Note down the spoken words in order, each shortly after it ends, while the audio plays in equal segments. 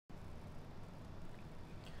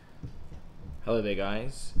Hello there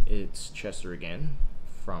guys, it's Chester again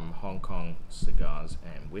from Hong Kong Cigars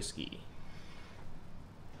and Whiskey.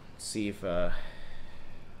 Let's see if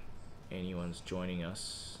anyone's joining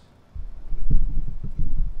us.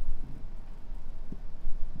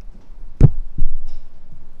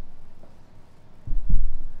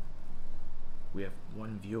 We have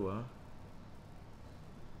one viewer.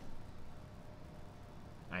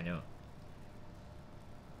 I know.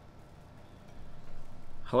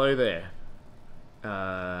 Hello there.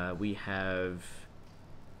 We have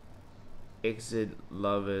Exit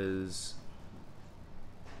Lovers,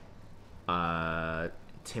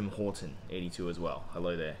 Tim Horton 82 as well.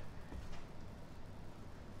 Hello there.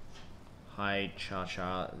 Hi Cha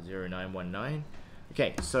 0919.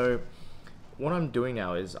 Okay, so what I'm doing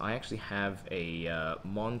now is I actually have a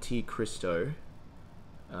Montecristo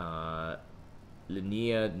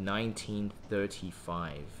Linea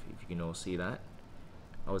 1935, if you can all see that.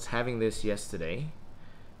 I was having this yesterday,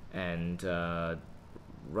 and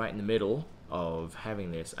right in the middle of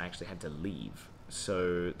having this, I actually had to leave.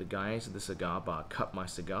 So the guys at the cigar bar cut my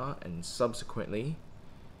cigar, and subsequently,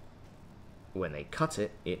 when they cut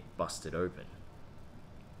it, it busted open.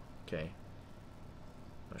 Okay,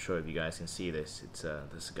 I'm not sure if you guys can see this. It's the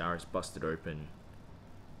cigar is busted open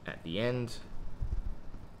at the end,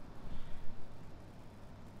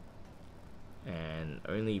 and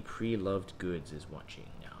only pre-loved goods is watching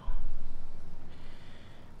now.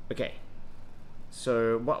 Okay,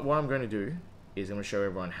 so what I'm going to do is I'm going to show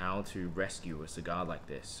everyone how to rescue a cigar like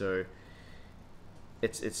this. So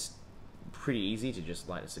it's pretty easy to just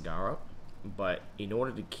light a cigar up, but in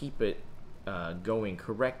order to keep it going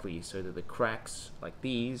correctly so that the cracks like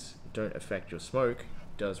these don't affect your smoke,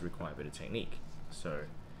 does require a bit of technique. So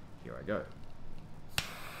here I go.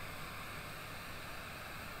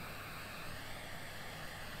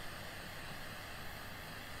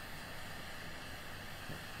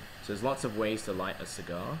 So there's lots of ways to light a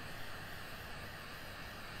cigar.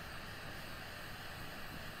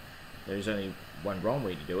 There's only one wrong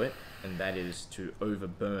way to do it, and that is to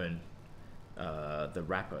overburn the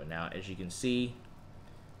wrapper. Now, as you can see,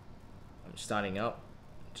 I'm starting up,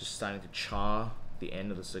 just starting to char the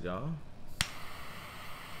end of the cigar.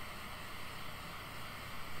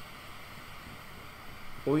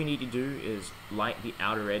 All you need to do is light the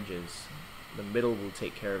outer edges. The middle will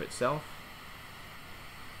take care of itself.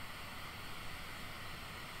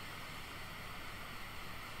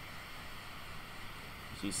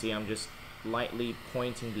 So you see I'm just lightly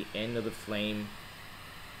pointing the end of the flame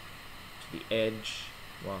to the edge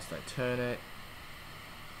whilst I turn it.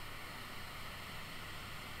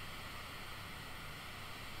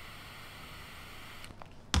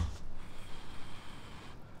 To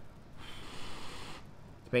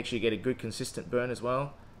make sure you get a good consistent burn as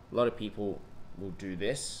well, a lot of people will do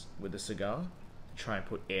this with the cigar, try and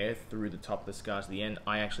put air through the top of the cigar to the end.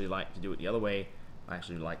 I actually like to do it the other way. I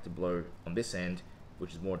actually like to blow on this end,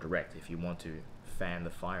 which is more direct if you want to fan the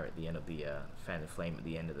fire at the end of the fan the flame at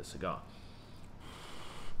the end of the cigar.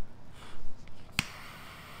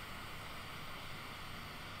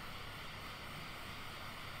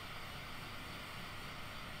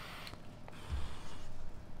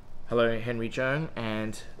 Hello Henry Chung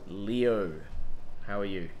and Leo, how are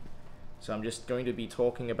you? So I'm just going to be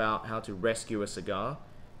talking about how to rescue a cigar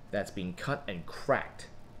that's been cut and cracked,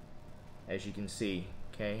 as you can see.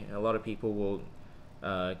 Okay, and a lot of people will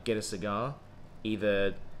get a cigar,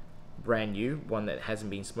 either brand new, one that hasn't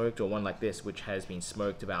been smoked, or one like this which has been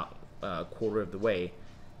smoked about a quarter of the way,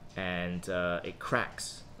 and it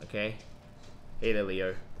cracks. Okay, hey there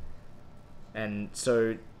Leo. And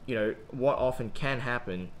so, you know, what often can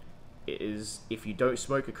happen is if you don't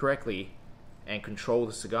smoke it correctly and control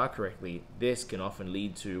the cigar correctly, this can often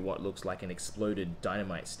lead to what looks like an exploded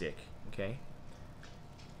dynamite stick. Okay,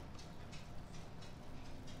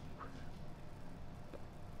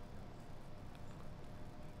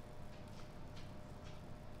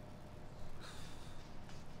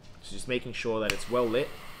 just making sure that it's well lit.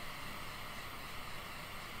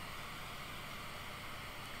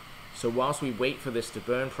 So whilst we wait for this to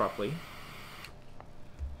burn properly,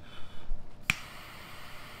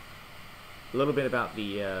 a little bit about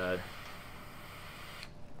the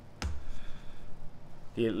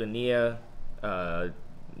Linea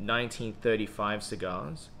 1935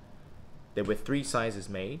 cigars. There were three sizes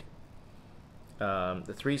made.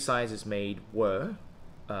 The three sizes made were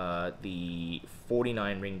the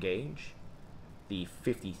 49 ring gauge, the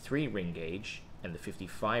 53 ring gauge, and the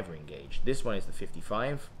 55 ring gauge. This one is the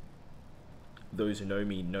 55. Those who know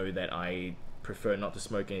me know that I prefer not to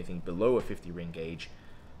smoke anything below a 50 ring gauge,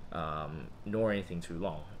 nor anything too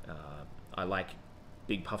long. I like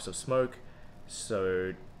big puffs of smoke.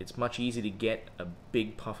 So it's much easier to get a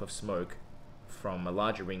big puff of smoke from a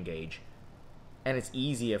larger ring gauge, and it's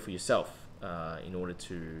easier for yourself in order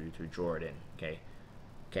to draw it in. Okay.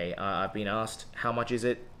 I've been asked how much is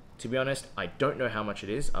it. To be honest, I don't know how much it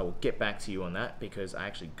is. I will get back to you on that because I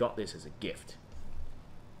actually got this as a gift.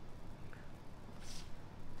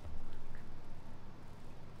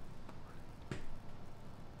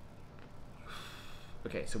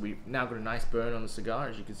 Okay, so we've now got a nice burn on the cigar,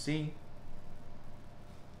 as you can see.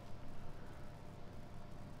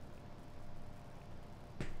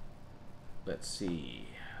 Let's see.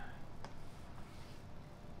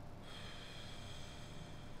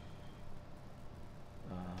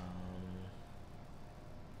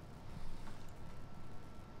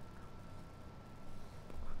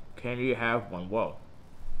 Can you have one? Whoa.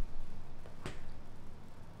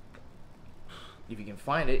 If you can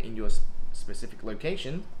find it in your specific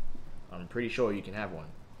location, I'm pretty sure you can have one.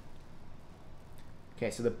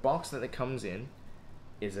 Okay, so the box that it comes in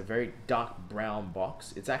is a very dark brown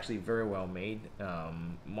box. It's actually very well made.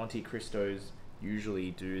 Montecristos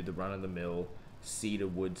usually do the run-of-the-mill cedar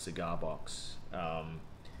wood cigar box.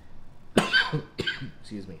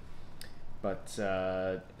 Excuse me. But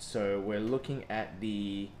so we're looking at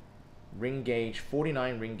the ring gauge,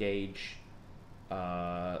 49 ring gauge,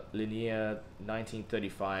 Linea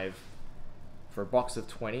 1935. For a box of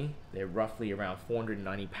 20, they're roughly around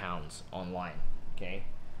 490 pounds online. Okay,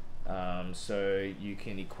 so you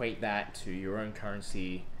can equate that to your own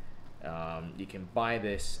currency. You can buy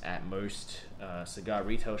this at most cigar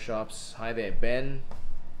retail shops. Hi there, Ben,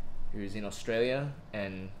 who's in Australia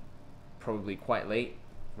and probably quite late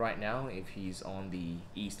right now if he's on the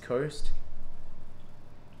East Coast.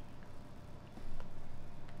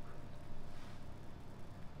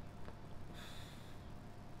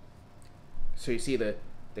 So you see the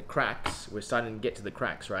cracks. We're starting to get to the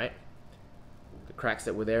cracks, right? The cracks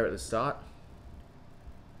that were there at the start.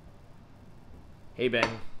 Hey, Ben.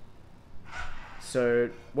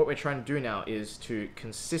 So what we're trying to do now is to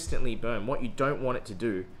consistently burn. What you don't want it to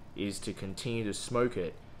do is to continue to smoke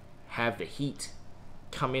it, have the heat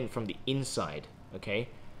come in from the inside, okay?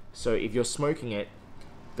 So if you're smoking it,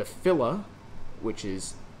 the filler, which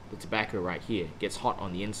is the tobacco right here, gets hot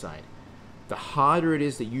on the inside. The harder it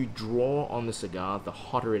is that you draw on the cigar, the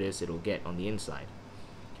hotter it is it'll get on the inside.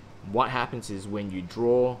 What happens is when you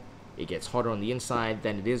draw, it gets hotter on the inside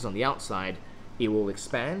than it is on the outside. It will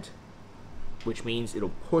expand, which means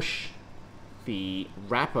it'll push the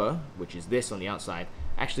wrapper, which is this on the outside.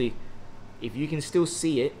 Actually, if you can still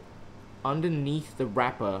see it, underneath the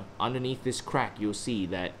wrapper, underneath this crack, you'll see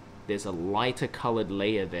that there's a lighter colored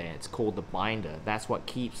layer there. It's called the binder. That's what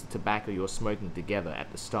keeps the tobacco you're smoking together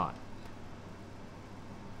at the start.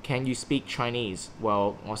 Can you speak Chinese?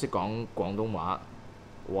 Well, 我識講廣東話，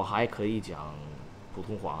我還可以講普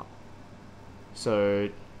通話。So,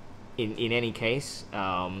 in any case,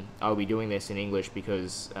 I'll be doing this in English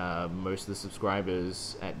because most of the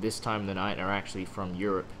subscribers at this time of the night are actually from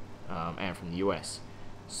Europe and from the US.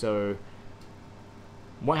 So,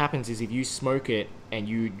 what happens is if you smoke it and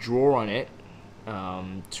you draw on it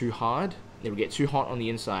too hard, it'll get too hot on the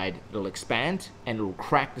inside, it'll expand, and it'll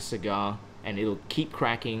crack the cigar, and it'll keep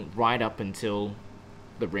cracking right up until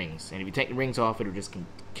the rings. And if you take the rings off, it'll just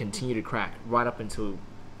continue to crack right up until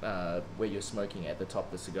where you're smoking at the top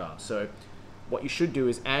of the cigar. So what you should do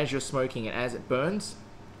is as you're smoking and as it burns,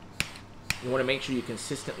 you want to make sure you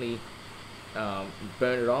consistently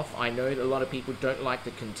burn it off. I know that a lot of people don't like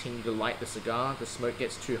to continue to light the cigar. The smoke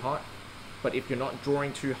gets too hot. But if you're not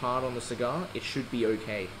drawing too hard on the cigar, it should be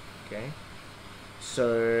okay. Okay?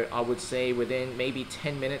 So I would say within maybe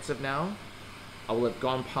 10 minutes of now, I will have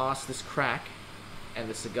gone past this crack and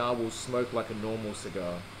the cigar will smoke like a normal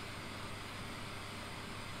cigar.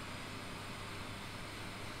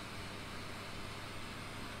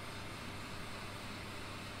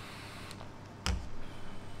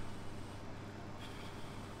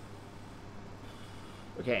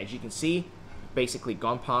 Okay, as you can see, basically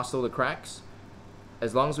gone past all the cracks.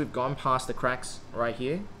 As long as we've gone past the cracks right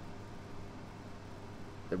here,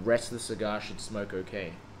 the rest of the cigar should smoke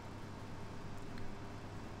okay.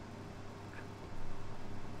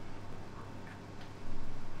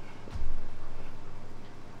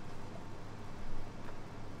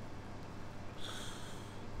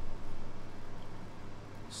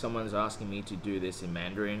 Someone's asking me to do this in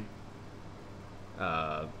Mandarin.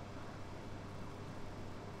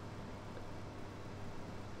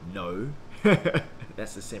 No.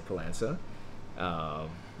 That's the simple answer.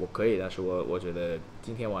 我可以，但是我觉得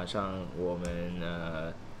今天晚上我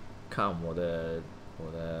们看我的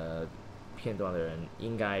片段的人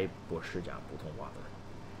应该不是讲普通话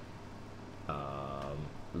的。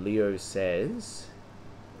Leo says,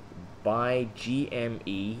 buy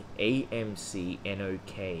GME AMC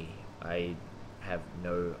NOK. I have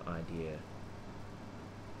no idea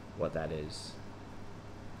what that is.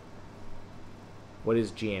 What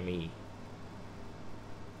is GME?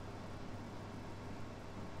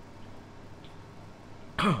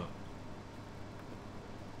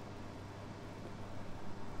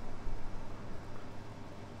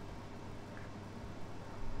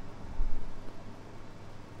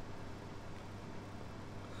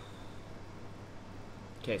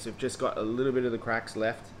 Okay, so we've just got a little bit of the cracks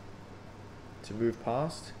left to move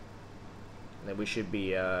past, and then we should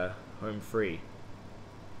be home free.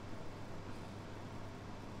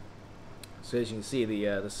 So as you can see,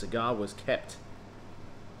 the cigar was kept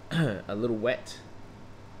a little wet.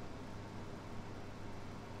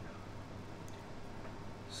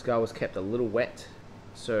 Cigar was kept a little wet,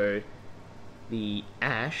 so the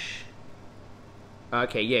ash.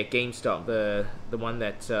 Okay, yeah, GameStop, the one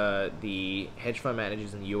that the hedge fund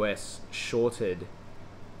managers in the US shorted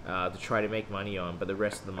to try to make money on, but the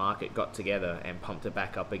rest of the market got together and pumped it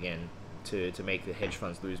back up again to make the hedge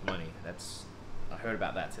funds lose money. I heard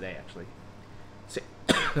about that today, actually.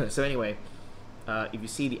 So anyway, if you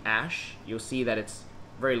see the ash, you'll see that it's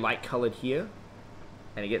very light colored here,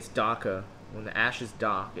 and it gets darker. When the ash is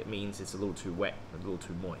dark, it means it's a little too wet, a little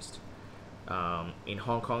too moist. In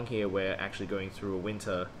Hong Kong here, we're actually going through a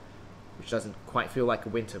winter, which doesn't quite feel like a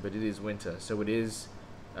winter, but it is winter. So it is,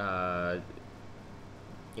 it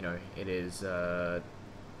is,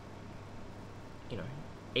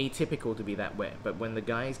 atypical to be that wet. But when the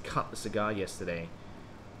guys cut the cigar yesterday,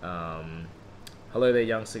 hello there,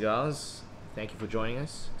 Young Cigars. Thank you for joining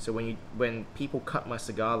us. So when people cut my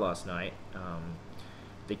cigar last night,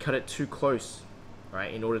 they cut it too close.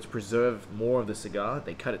 Right, in order to preserve more of the cigar,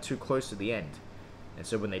 they cut it too close to the end. And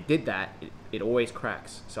so when they did that, it always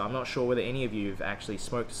cracks. So I'm not sure whether any of you have actually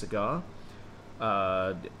smoked a cigar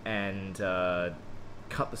and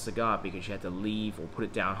cut the cigar because you had to leave or put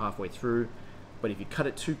it down halfway through. But if you cut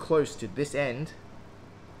it too close to this end,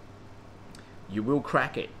 you will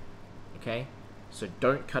crack it, okay? So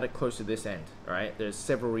don't cut it close to this end, all right? There's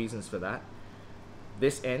several reasons for that.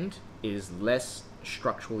 This end is less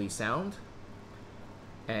structurally sound,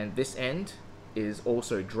 and this end is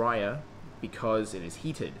also drier because it is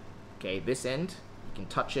heated. Okay, this end, you can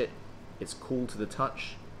touch it, it's cool to the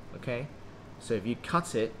touch. Okay, so if you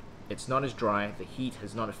cut it, it's not as dry, the heat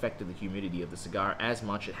has not affected the humidity of the cigar as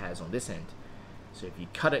much it has on this end. So if you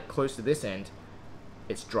cut it close to this end,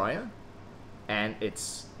 it's drier and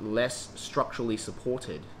it's less structurally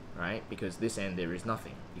supported, right? Because this end there is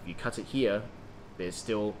nothing. If you cut it here, there's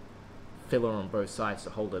still filler on both sides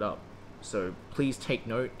to hold it up. So please take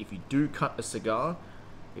note, if you do cut a cigar,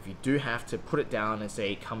 if you do have to put it down and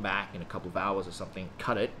say come back in a couple of hours or something,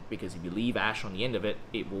 cut it, because if you leave ash on the end of it,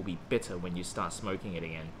 it will be bitter when you start smoking it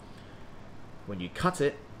again. When you cut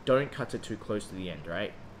it, don't cut it too close to the end,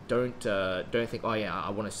 right? Don't think, oh yeah,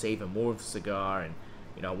 I want to savor more of the cigar and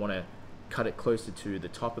I want to cut it closer to the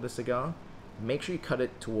top of the cigar. Make sure you cut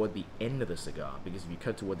it toward the end of the cigar, because if you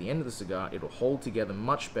cut it toward the end of the cigar, it'll hold together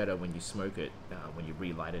much better when you smoke it, when you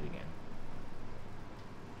relight it again.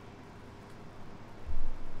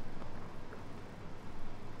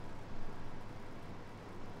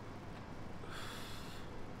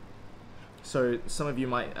 So some of you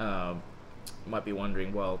might be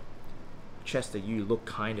wondering, well, Chester, you look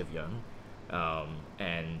kind of young,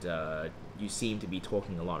 and you seem to be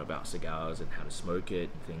talking a lot about cigars and how to smoke it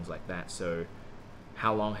and things like that. So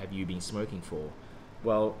how long have you been smoking for?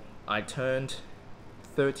 Well, I turned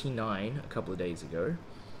 39 a couple of days ago.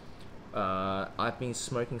 I've been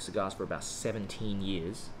smoking cigars for about 17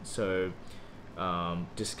 years. So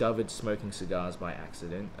discovered smoking cigars by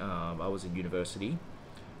accident. I was in university,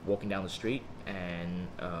 walking down the street, and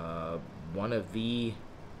one of the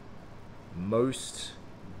most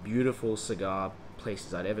beautiful cigar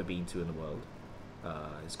places I'd ever been to in the world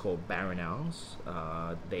is called Barronow's.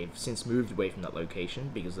 They've since moved away from that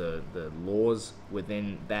location because the laws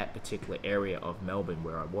within that particular area of Melbourne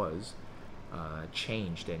where I was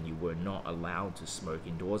changed, and you were not allowed to smoke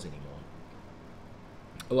indoors anymore.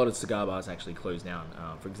 A lot of cigar bars actually closed down.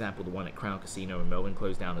 For example, the one at Crown Casino in Melbourne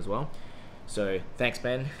closed down as well. So thanks,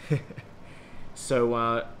 Ben.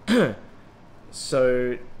 So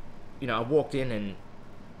so I walked in and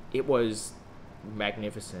it was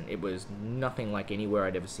magnificent. It was nothing like anywhere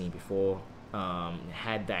I'd ever seen before. It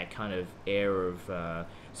had that kind of air of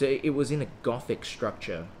so it was in a Gothic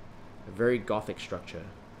structure, a very Gothic structure.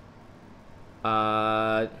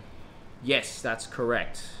 Yes, that's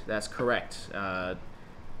correct. That's correct.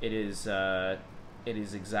 It is it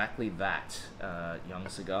is exactly that. Young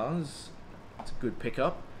Cigars. It's a good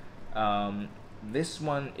pickup. This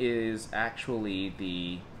one is actually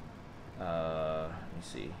the... let me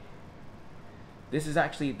see. This is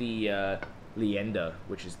actually the Leyenda,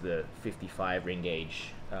 which is the 55 ring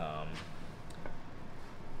gauge.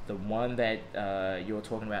 The one that you're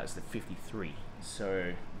talking about is the 53.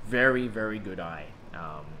 So very, very good eye.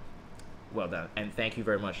 Well done, and thank you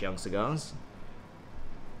very much, Young Cigars.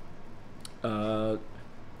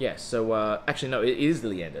 Yeah, so actually no, it is the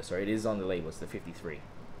Leyenda. Sorry, it is on the label. It's the 53.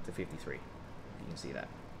 It's the 53. If you can see that,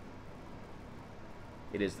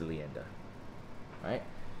 it is the Leyenda. Right.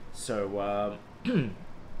 So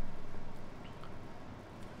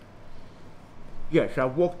yes, I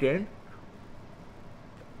walked in,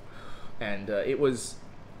 and it was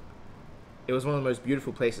one of the most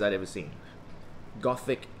beautiful places I'd ever seen.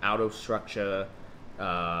 Gothic outer structure.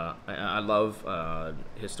 I love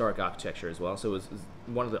historic architecture as well. So it was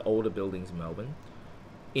one of the older buildings in Melbourne.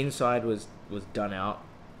 Inside was done out.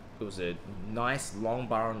 It was a nice long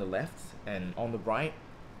bar on the left, and on the right,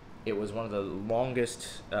 it was one of the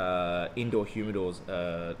longest indoor humidors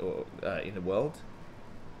in the world.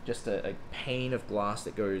 Just a pane of glass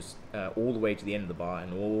that goes all the way to the end of the bar,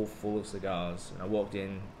 and all full of cigars. And I walked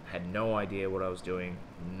in, had no idea what I was doing,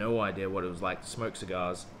 no idea what it was like to smoke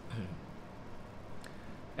cigars.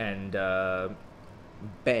 And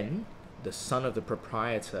Ben, the son of the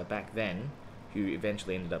proprietor back then, who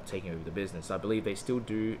eventually ended up taking over the business, I believe they still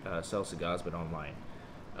do sell cigars, but online.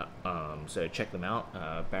 So check them out,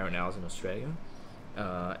 Baron Owls in Australia.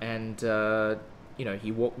 And you know,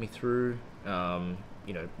 he walked me through,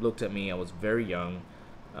 you know, looked at me. I was very young,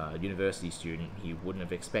 university student. He wouldn't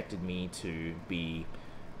have expected me to be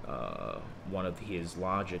one of his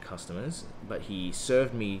larger customers, but he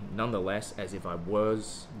served me nonetheless as if I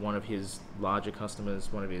was one of his larger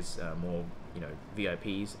customers, one of his more, you know,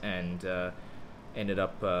 VIPs, and ended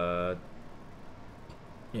up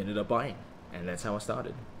buying, and that's how I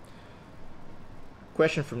started.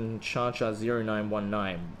 Question from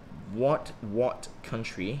Chacha0919: What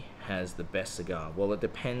country has the best cigar? Well, it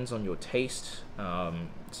depends on your taste.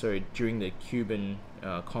 So during the Cuban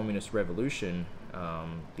Communist Revolution,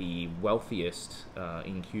 the wealthiest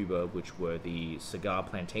in Cuba, which were the cigar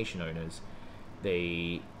plantation owners,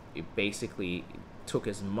 they basically took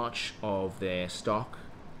as much of their stock,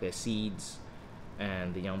 their seeds,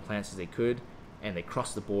 and the young plants as they could, and they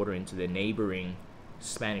crossed the border into the neighboring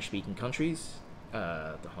Spanish-speaking countries,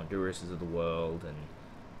 the Hondurases of the world, and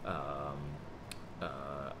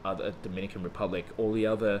other Dominican Republic, all the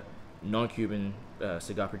other non-Cuban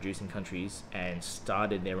cigar producing countries, and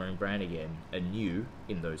started their own brand again anew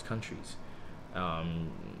in those countries.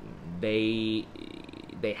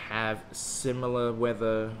 They have similar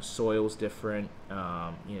weather, soils different, you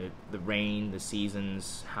know, the rain, the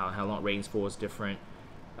seasons, how long it rains for is different.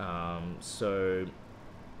 So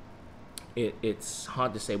it's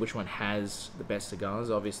hard to say which one has the best cigars.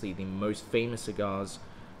 Obviously the most famous cigars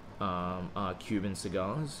are Cuban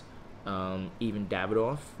cigars. Even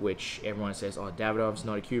Davidoff, which everyone says, oh, Davidoff's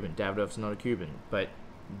not a Cuban, Davidoff's not a Cuban, but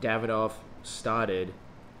Davidoff started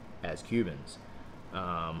as Cubans.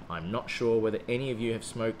 I'm not sure whether any of you have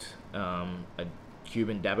smoked a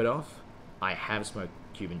Cuban Davidoff. I have smoked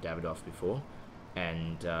Cuban Davidoff before,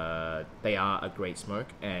 and they are a great smoke,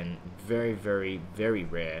 and very, very, very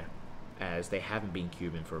rare, as they haven't been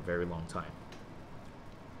Cuban for a very long time.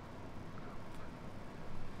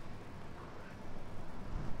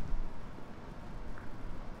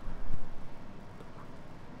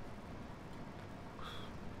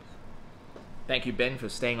 Thank you, Ben, for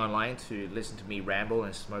staying online to listen to me ramble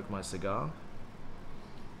and smoke my cigar.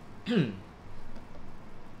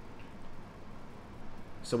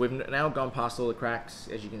 So we've now gone past all the cracks,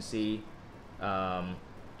 as you can see.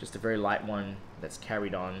 Just a very light one that's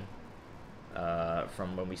carried on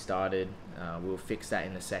from when we started. We'll fix that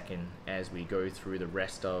in a second as we go through the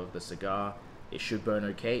rest of the cigar. It should burn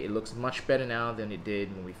okay. It looks much better now than it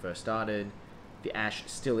did when we first started. The ash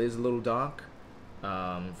still is a little dark.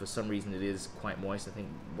 For some reason it is quite moist. I think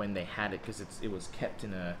when they had it, because it was kept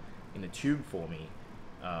in a tube for me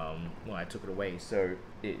when I took it away, so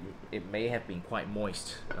it may have been quite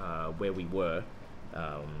moist where we were,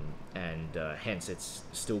 and hence it's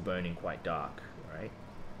still burning quite dark, right?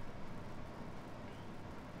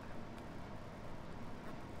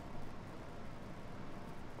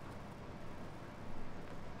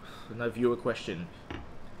 Another viewer question.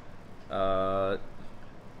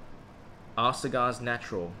 Are cigars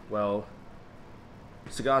natural? Well,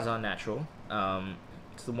 cigars are natural.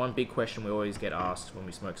 It's the one big question we always get asked when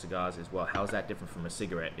we smoke cigars is, well, how's that different from a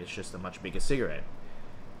cigarette? It's just a much bigger cigarette.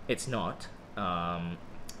 It's not.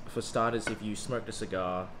 For starters, if you smoked a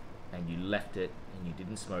cigar and you left it and you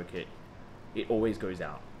didn't smoke it, it always goes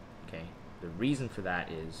out. Okay. The reason for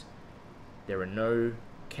that is there are no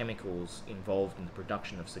chemicals involved in the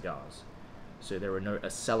production of cigars. So there are no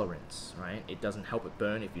accelerants, right? It doesn't help it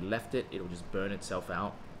burn. If you left it, it'll just burn itself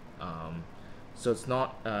out. So it's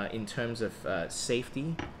not, in terms of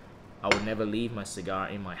safety, I would never leave my cigar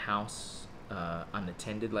in my house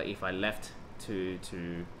unattended. Like if I left to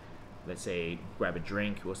let's say grab a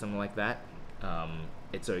drink or something like that,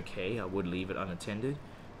 it's okay. I would leave it unattended,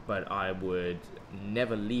 but I would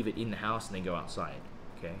never leave it in the house and then go outside,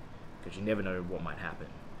 okay? Because you never know what might happen.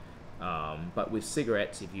 But with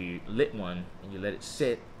cigarettes, if you lit one and you let it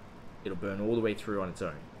sit, it'll burn all the way through on its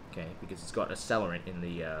own, okay? Because it's got accelerant in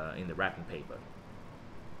the wrapping paper.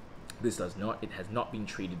 This does not. It has not been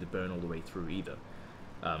treated to burn all the way through either.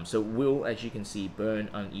 So it will, as you can see, burn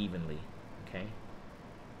unevenly, okay?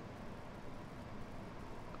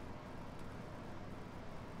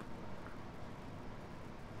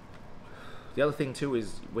 The other thing too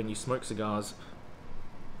is when you smoke cigars,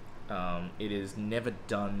 it is never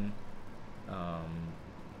done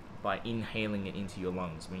by inhaling it into your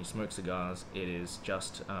lungs. When you smoke cigars, it is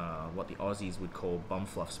just what the Aussies would call bum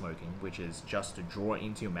fluff smoking, which is just to draw it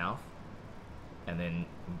into your mouth and then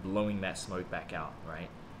blowing that smoke back out, right?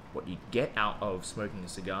 What you get out of smoking a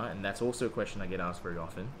cigar, and that's also a question I get asked very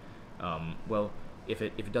often, well, if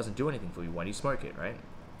it doesn't do anything for you, why do you smoke it, right?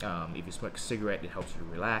 If you smoke a cigarette, it helps you to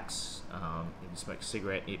relax. If you smoke a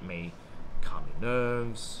cigarette, it may calm your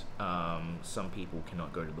nerves. Some people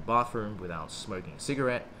cannot go to the bathroom without smoking a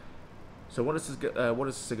cigarette. So what does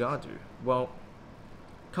a cigar do? Well,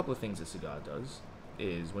 a couple of things a cigar does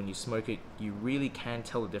is when you smoke it, you really can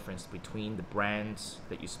tell the difference between the brands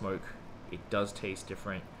that you smoke. It does taste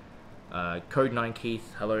different. Code 9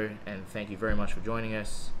 Keith, hello, and thank you very much for joining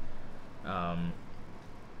us.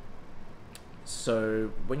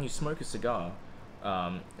 So when you smoke a cigar,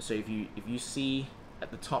 so if you see at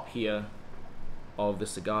the top here of the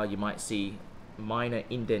cigar, you might see minor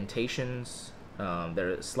indentations.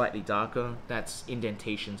 They're slightly darker. That's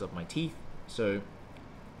indentations of my teeth. So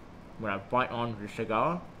when I bite on the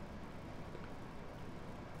cigar,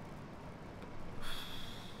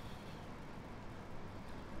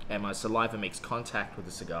 and my saliva makes contact with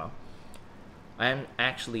the cigar, I am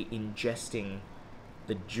actually ingesting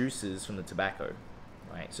the juices from the tobacco,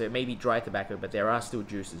 right? So it may be dry tobacco, but there are still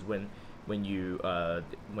juices. When you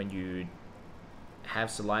have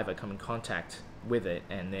saliva come in contact with it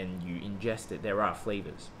and then you ingest it, there are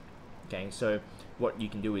flavors. Okay, so what you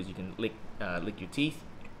can do is you can lick your teeth,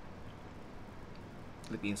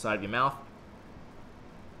 lick the inside of your mouth,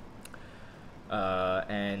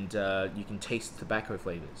 and you can taste tobacco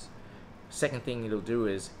flavors. Second thing it'll do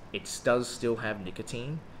is it does still have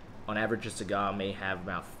nicotine. On average, a cigar may have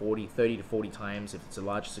about 30 to 40 times, if it's a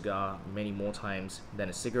large cigar, many more times than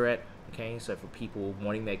a cigarette. Okay, so for people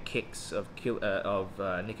wanting their kicks of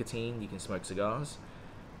nicotine, you can smoke cigars.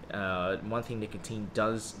 One thing nicotine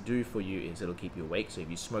does do for you is it'll keep you awake. So if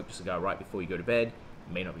you smoke a cigar right before you go to bed,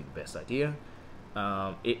 it may not be the best idea.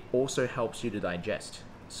 It also helps you to digest.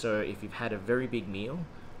 So if you've had a very big meal,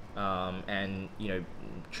 and you know,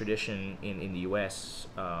 tradition in the US,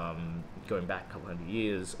 going back a couple hundred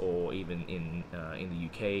years, or even in the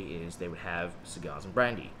UK, is they would have cigars and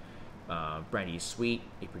brandy. Brandy is sweet.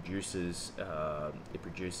 It produces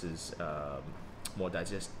more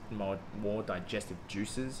digestive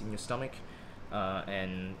juices in your stomach,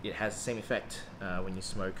 and it has the same effect when you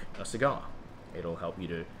smoke a cigar. It'll help you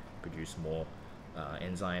to produce more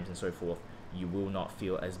enzymes and so forth. You will not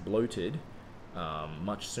feel as bloated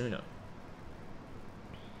much sooner.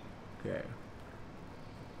 Okay.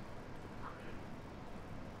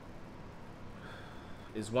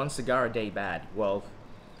 Is one cigar a day bad? Well,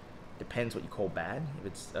 depends what you call bad. If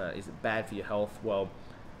it's is it bad for your health? Well,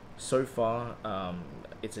 so far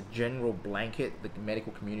it's a general blanket. The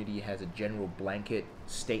medical community has a general blanket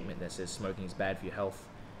statement that says smoking is bad for your health.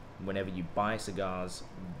 Whenever you buy cigars,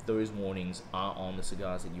 those warnings are on the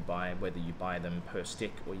cigars that you buy, whether you buy them per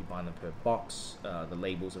stick or you buy them per box. The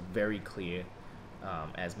labels are very clear,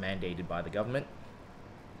 as mandated by the government.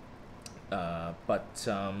 But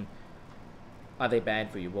are they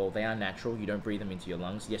bad for you? Well, they are natural. You don't breathe them into your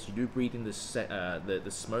lungs. Yes, you do breathe in the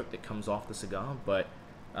smoke that comes off the cigar, but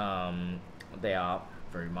they are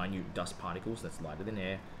very minute dust particles that's lighter than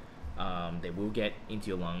air. They will get into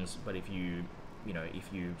your lungs, but if you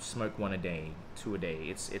smoke one a day, two a day,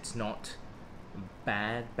 it's not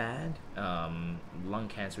bad. Lung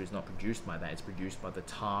cancer is not produced by that. It's produced by the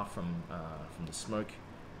tar from the smoke.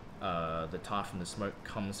 The tar from the smoke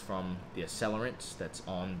comes from the accelerant that's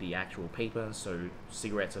on the actual paper. So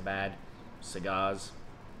cigarettes are bad, cigars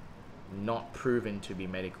not proven to be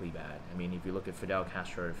medically bad. I mean, if you look at Fidel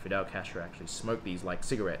Castro actually smoked these like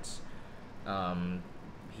cigarettes.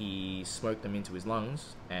 He smoked them into his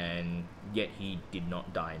lungs, and yet he did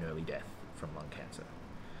not die an early death from lung cancer.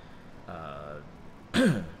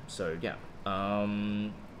 So yeah,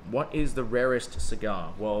 what is the rarest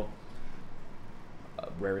cigar? Well,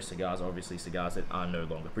 rarest cigars are obviously cigars that are no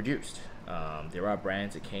longer produced. There are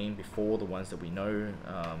brands that came before the ones that we know.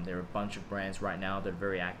 There are a bunch of brands right now that are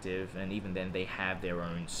very active, and even then they have their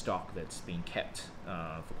own stock that's been kept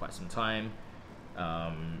for quite some time.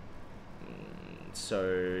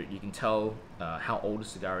 So you can tell how old a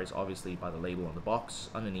cigar is obviously by the label on the box.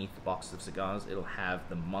 Underneath the box of cigars, it'll have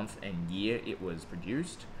the month and year it was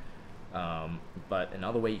produced. But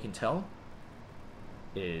another way you can tell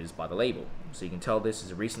is by the label. So you can tell this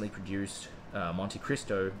is a recently produced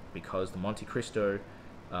Montecristo, because the Montecristo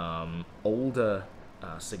older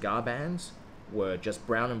cigar bands were just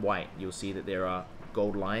brown and white. You'll see that there are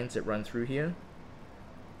gold lines that run through here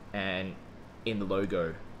and in the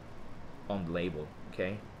logo on the label.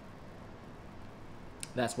 Okay,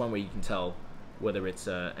 that's one way you can tell whether it's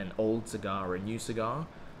an old cigar or a new cigar.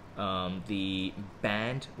 The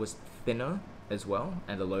band was thinner as well,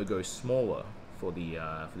 and the logo smaller for the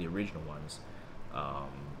original ones.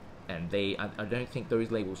 And I don't think those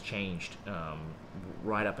labels changed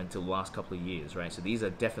right up until the last couple of years, right? So these are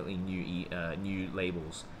definitely new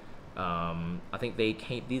labels. I think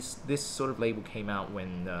this sort of label came out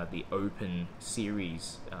when the Open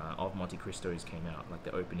series of Montecristos came out, like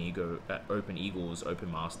the Open Eagles,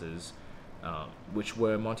 Open Masters, which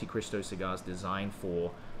were Montecristo cigars designed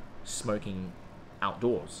for smoking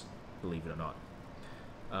outdoors, believe it or not.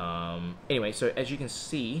 Anyway, so as you can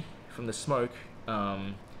see from the smoke,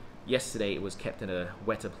 yesterday it was kept in a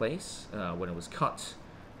wetter place when it was cut.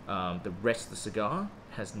 The rest of the cigar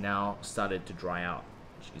has now started to dry out.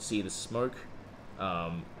 As you can see the smoke,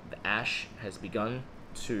 the ash has begun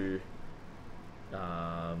to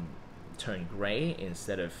turn gray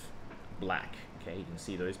instead of black. Okay, you can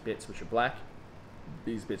see those bits which are black,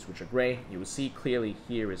 these bits which are gray. You will see clearly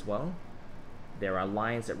here as well, there are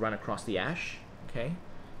lines that run across the ash. Okay,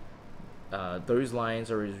 those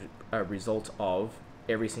lines are a result of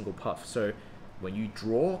every single puff. So when you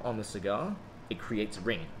draw on the cigar, it creates a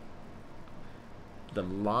ring. The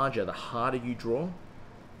harder you draw,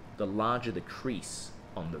 the larger the crease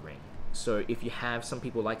on the ring. So if you have, some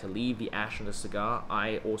people like to leave the ash on the cigar,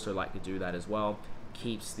 I also like to do that as well.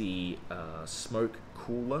 Keeps the smoke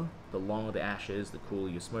cooler. The longer the ash is, the cooler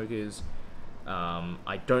your smoke is.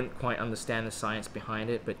 I don't quite understand the science behind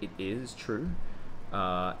it, but it is true.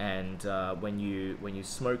 When you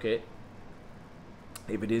smoke it,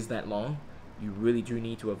 if it is that long, you really do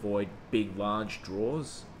need to avoid big, large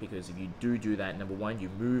draws, because if you do that, number one, you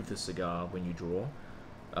move the cigar when you draw.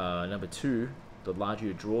 Number two, the larger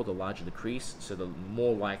you draw, the larger the crease, so the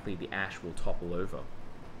more likely the ash will topple over.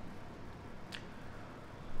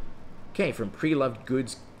 Okay, from Pre-Loved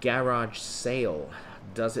Goods Garage Sale.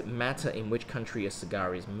 Does it matter in which country a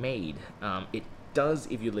cigar is made? It does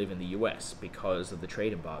if you live in the US, because of the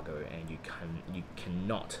trade embargo, and you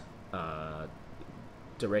cannot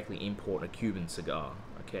directly import a Cuban cigar.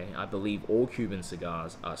 Okay, I believe all Cuban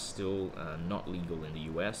cigars are still not legal in the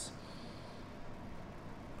US.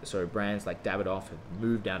 So brands like Davidoff have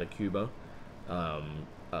moved out of Cuba.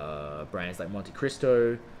 Brands like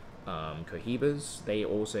Montecristo, Cohibas, they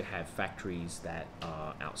also have factories that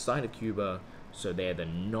are outside of Cuba. So they're the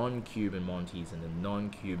non-Cuban Montes and the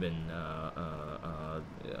non-Cuban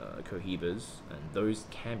Cohibas, and those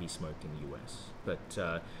can be smoked in the US.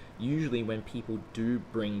 But usually when people do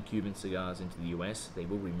bring Cuban cigars into the US, they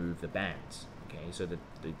will remove the bands, okay, so that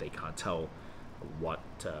they can't tell what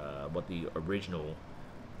the original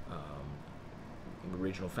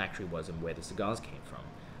factory was and where the cigars came from.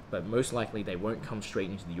 But most likely they won't come straight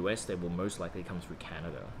into the US. They will most likely come through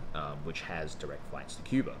Canada, which has direct flights to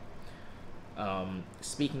Cuba.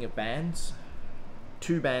 Speaking of bands,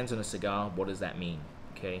 2 bands on a cigar, what does that mean?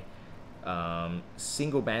 Okay,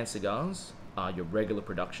 single band cigars are your regular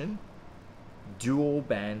production. Dual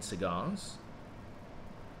band cigars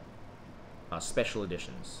are special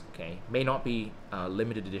editions. Okay, may not be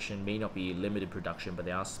limited edition, may not be limited production, but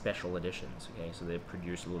they are special editions. Okay, so they're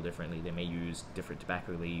produced a little differently. They may use different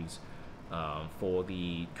tobacco leaves. For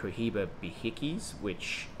the Cohiba Bihikis,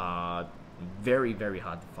 which are very, very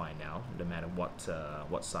hard to find now, no matter what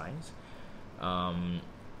size.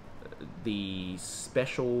 the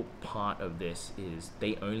special part of this is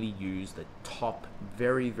they only use the top,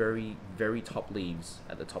 very top leaves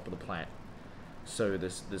at the top of the plant. So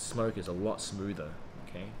the smoke is a lot smoother,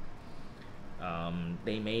 okay?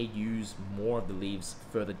 They may use more of the leaves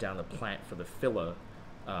further down the plant for the filler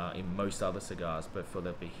in most other cigars, but for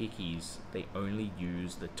the Behikis, they only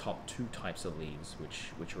use the top 2 types of leaves,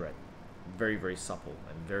 which are very supple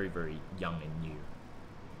and very young and new.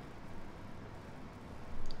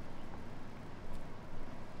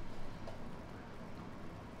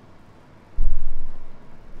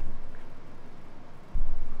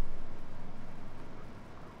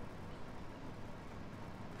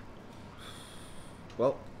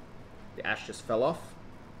 Well, the ash just fell off.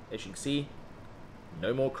 As you can see,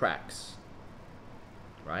 no more cracks.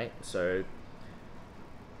 Right? So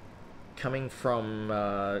coming from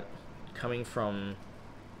a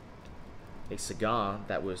cigar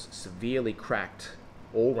that was severely cracked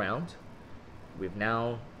all round, we've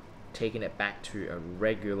now taken it back to a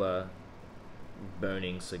regular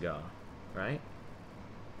burning cigar, right?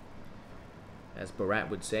 As Barat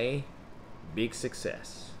would say, big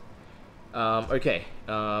success. Okay,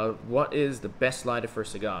 what is the best lighter for a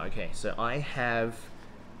cigar? Okay, so I have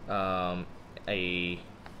a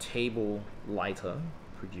table lighter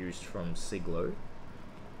produced from Siglo.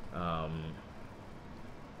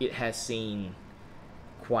 It has seen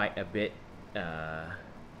quite a bit of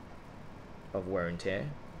wear and tear.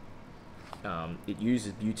 It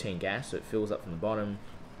uses butane gas, so it fills up from the bottom.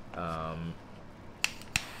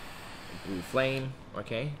 Blue flame,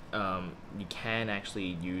 okay. You can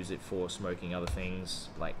actually use it for smoking other things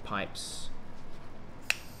like pipes,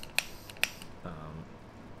 and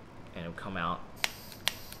it'll come out.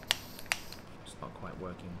 It's not quite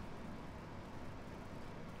working.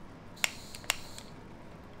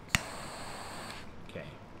 Okay,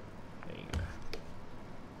 there you go.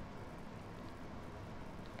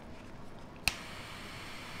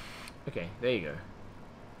 Okay, there you go.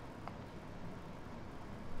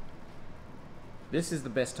 This is the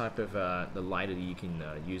best type of the lighter that you can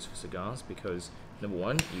use for cigars because, number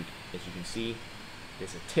one, as you can see,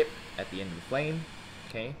 there's a tip at the end of the flame,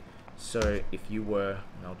 okay? So if you were,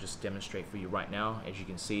 and I'll just demonstrate for you right now, as you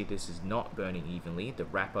can see, this is not burning evenly. The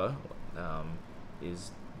wrapper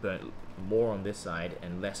is burnt more on this side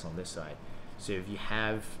and less on this side. So if you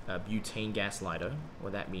have a butane gas lighter,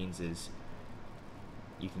 what that means is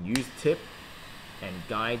you can use the tip and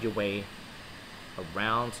guide your way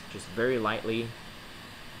around just very lightly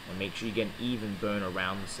and make sure you get an even burn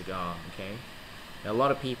around the cigar, okay? Now a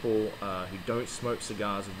lot of people who don't smoke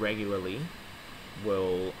cigars regularly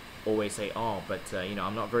will always say, oh, but you know,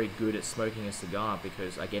 I'm not very good at smoking a cigar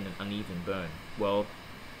because I get an uneven burn. Well,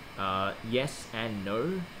 yes and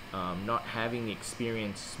no. Not having the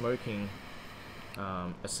experience smoking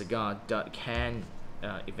a cigar can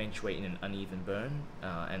eventuate in an uneven burn,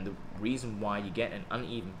 and the reason why you get an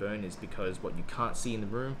uneven burn is because what you can't see in the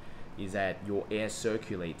room is that your air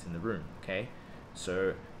circulates in the room, okay?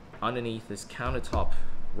 So underneath this countertop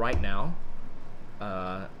right now,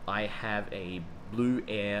 I have a Blue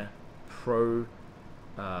Air Pro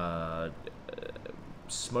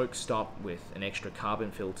smoke stop with an extra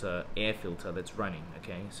carbon filter, air filter that's running,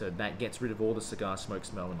 okay? So that gets rid of all the cigar smoke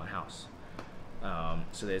smell in my house.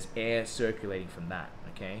 So there's air circulating from that,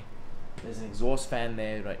 okay? There's an exhaust fan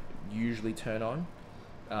there that I usually turn on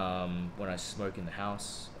when I smoke in the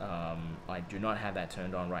house. I do not have that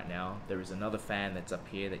turned on right now. There is another fan that's up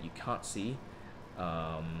here that you can't see.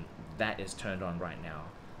 That is turned on right now.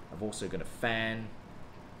 I've also got a fan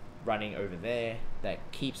running over there that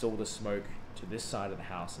keeps all the smoke to this side of the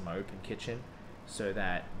house in my open kitchen, so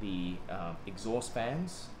that the exhaust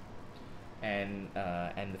fans and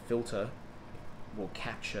the filter will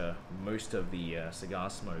capture most of the cigar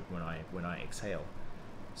smoke when I exhale.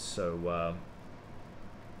 So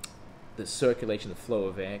the circulation, the flow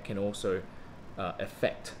of air can also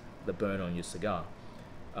affect the burn on your cigar.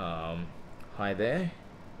 Hi there.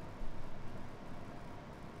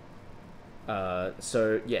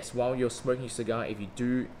 So yes, while you're smoking your cigar, if you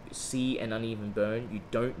do see an uneven burn, you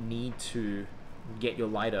don't need to get your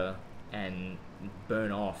lighter and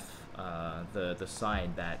burn off the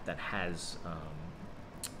side that has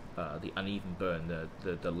the uneven burn,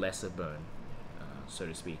 the lesser burn, so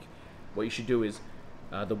to speak. What you should do is,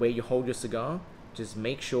 the way you hold your cigar, just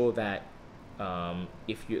make sure that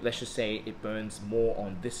if you, let's just say it burns more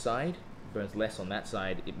on this side, burns less on that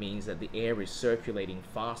side, it means that the air is circulating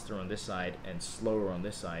faster on this side and slower on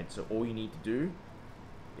this side. So all you need to do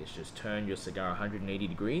is just turn your cigar 180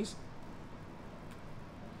 degrees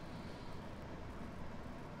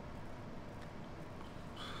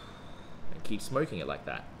and keep smoking it like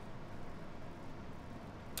that.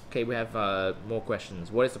 Okay, we have more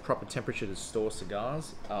questions. What is the proper temperature to store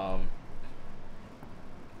cigars? The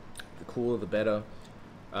cooler the better.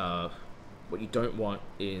 What you don't want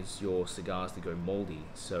is your cigars to go moldy.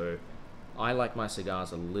 So I like my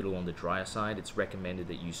cigars a little on the drier side. It's recommended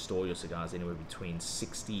that you store your cigars anywhere between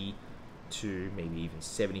 60 to maybe even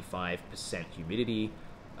 75% humidity,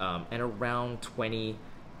 and around 20,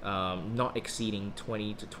 not exceeding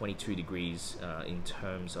 20 to 22 degrees in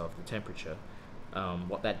terms of the temperature.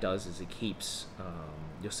 What that does is it keeps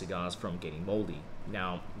your cigars from getting moldy.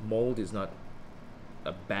 Now, mold is not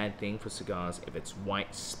a bad thing for cigars if it's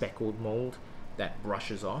white speckled mold that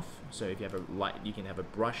brushes off. So if you have you can have a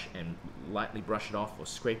brush and lightly brush it off or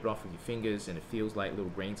scrape it off with your fingers and it feels like little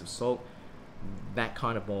grains of salt. That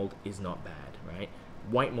kind of mold is not bad, right?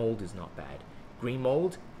 White mold is not bad. Green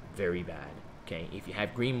mold, very bad. Okay, if you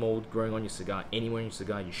have green mold growing on your cigar, anywhere in your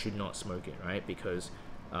cigar, you should not smoke it, right? Because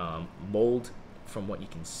mold, from what you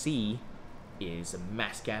can see, is a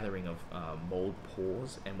mass gathering of mold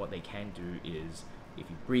pores, and what they can do is, if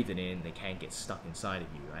you breathe it in, they can get stuck inside of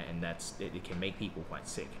you, right? And it can make people quite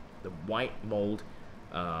sick. The white mold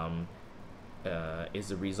is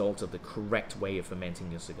the result of the correct way of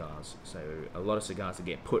fermenting your cigars. So a lot of cigars that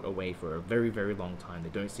get put away for a very, very long time, they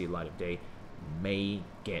don't see the light of day, may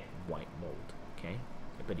get white mold, okay?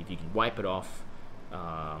 But if you can wipe it off,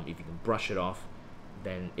 if you can brush it off,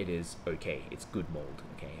 then it is okay. It's good mold,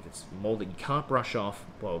 okay? If it's mold that you can't brush off,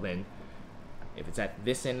 well then, if it's at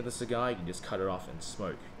this end of the cigar, you can just cut it off and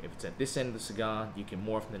smoke. If it's at this end of the cigar, you can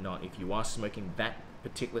more often than not, if you are smoking that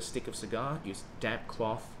particular stick of cigar, use damp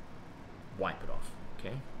cloth, wipe it off,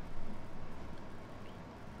 okay?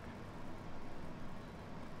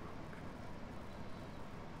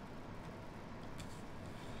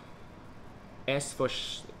 S for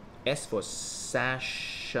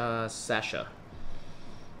Sasha.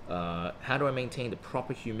 How do I maintain the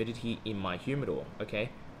proper humidity in my humidor?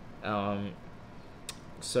 Okay.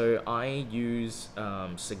 So I use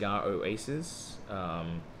Cigar Oasis,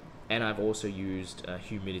 and I've also used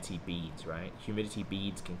humidity beads, right? Humidity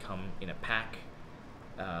beads can come in a pack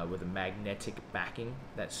with a magnetic backing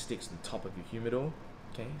that sticks to the top of your humidor,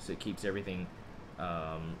 okay? So it keeps everything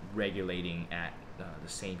regulating at the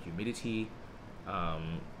same humidity.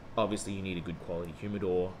 Obviously you need a good quality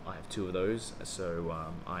humidor. I have 2 of those, so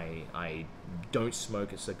I don't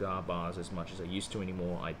smoke at cigar bars as much as I used to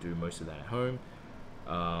anymore. I do most of that at home.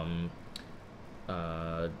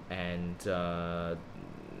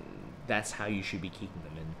 That's how you should be keeping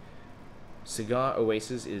them in. Cigar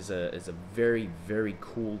Oasis is a very, very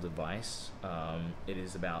cool device. It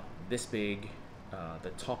is about this big.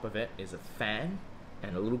 The top of it is a fan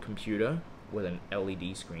and a little computer with an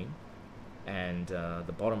LED screen, and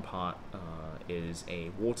the bottom part is a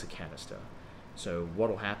water canister. So what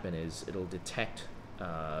will happen is it'll detect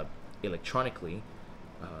electronically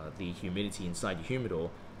the humidity inside your humidor,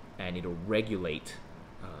 and it'll regulate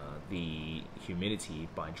the humidity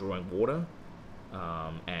by drawing water,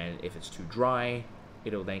 and if it's too dry,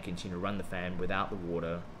 it'll then continue to run the fan without the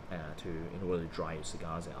water in order to dry your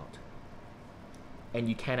cigars out. And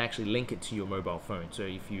you can actually link it to your mobile phone. So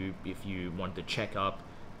if you want to check up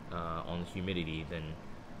on the humidity, then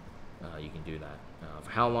you can do that.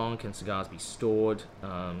 For how long can cigars be stored?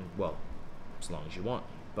 Well, as long as you want.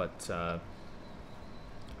 But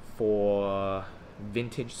for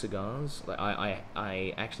vintage cigars, like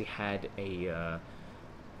I actually had a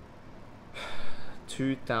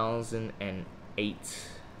 2008.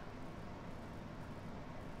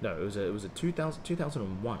 No, it was a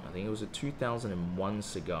 2001. I think it was a 2001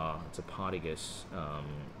 cigar. It's a Partagas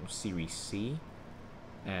Series C,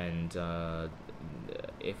 and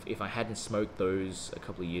if I hadn't smoked those a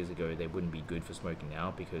couple of years ago, they wouldn't be good for smoking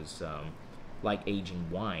now, because like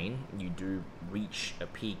aging wine, you do reach a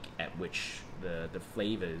peak at which the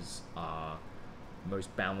flavors are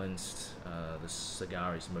most balanced, the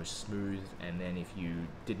cigar is most smooth, and then if you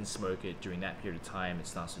didn't smoke it during that period of time, it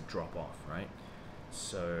starts to drop off, right?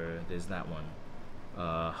 So there's that one.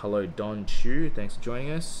 Hello Don Chu, thanks for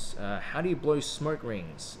joining us. How do you blow smoke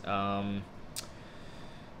rings? No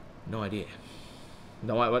idea.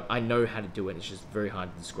 No, I know how to do it. It's just very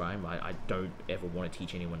hard to describe. I don't ever want to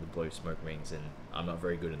teach anyone to blow smoke rings, and I'm not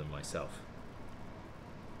very good at them myself.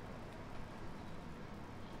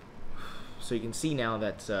 So you can see now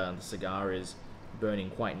that the cigar is burning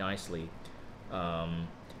quite nicely. From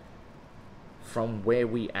where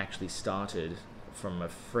we actually started, from a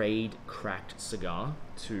frayed, cracked cigar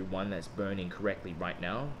to one that's burning correctly right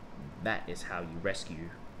now, that is how you rescue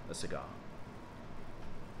a cigar.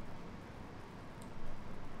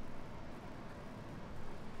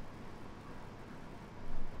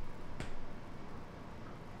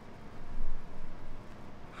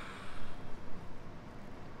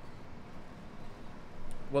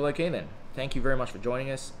 Well, okay then. Thank you very much for joining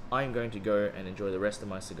us. I'm going to go and enjoy the rest of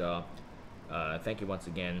my cigar. Thank you once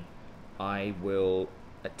again. I will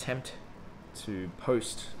attempt to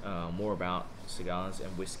post more about cigars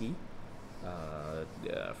and whiskey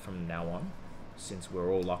from now on, since we're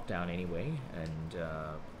all locked down anyway, and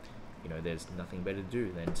you know, there's nothing better to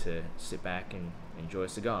do than to sit back and enjoy a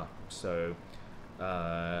cigar. So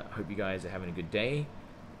hope you guys are having a good day.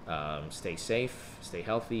 Stay safe, stay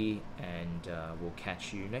healthy, and we'll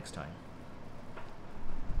catch you next time.